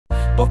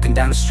Walking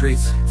down the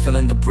streets,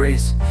 feeling the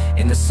breeze,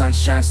 in the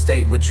sunshine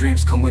state where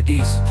dreams come with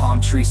ease.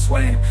 Palm trees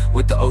swaying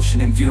with the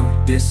ocean in view.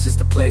 This is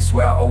the place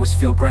where I always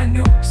feel brand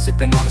new.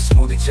 Sipping on a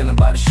smoothie, chilling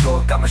by the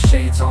shore. Got my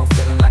shades on,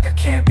 feeling like I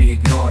can't be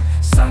ignored.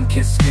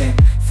 Sun-kissed skin,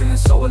 feeling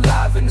so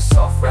alive in the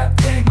soft rap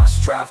game. I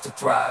strive to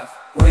thrive.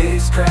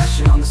 Waves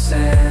crashing on the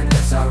sand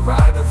as I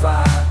ride the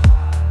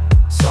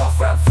vibe. Soft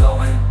rap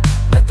flowing,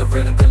 let the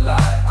rhythm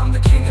collide. I'm the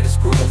king of this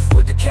groove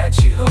with the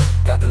catchy hook.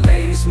 Got the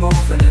ladies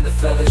moving and the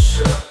fellas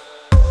shook.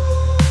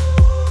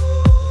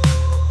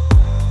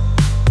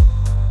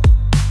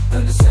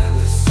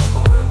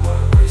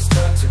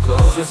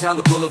 Just down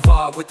the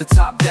boulevard with the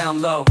top down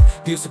low.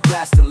 Music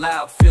blasting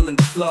loud, feeling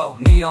the flow.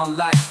 Neon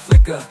lights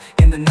flicker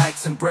in the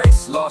night's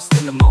embrace. Lost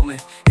in the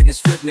moment, in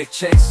this rhythmic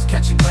chase.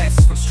 Catching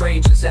glances from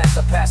strangers as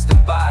I pass them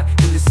by.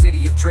 In the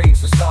city of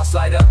dreams where stars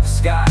light up the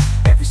sky.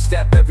 Every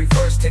step, every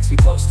verse takes me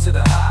close to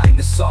the high. In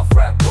the soft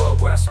rap world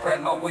where I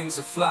spread my wings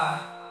and fly.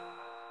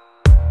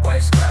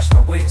 Waves crash,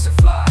 my wings and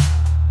fly.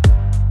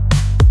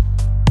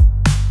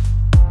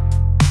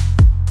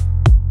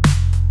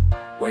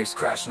 Waves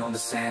crashing on the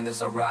sand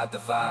as I ride the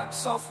vibe.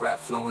 Soft rap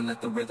flowing,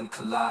 let the rhythm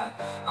collide.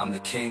 I'm the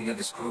king of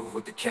this groove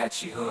with the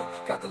catchy hook.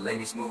 Got the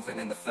ladies moving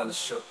and the fellas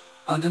shook.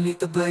 Underneath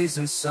the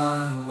blazing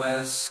sun, where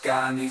the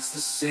sky meets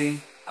the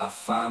sea, I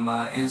find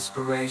my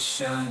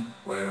inspiration,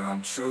 where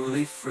I'm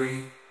truly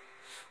free.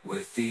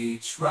 With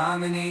each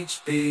rhyme and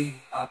each beat,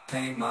 I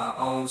paint my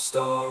own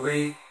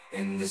story.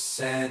 In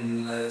this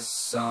endless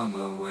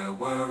summer where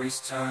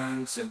worries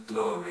turn to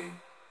glory.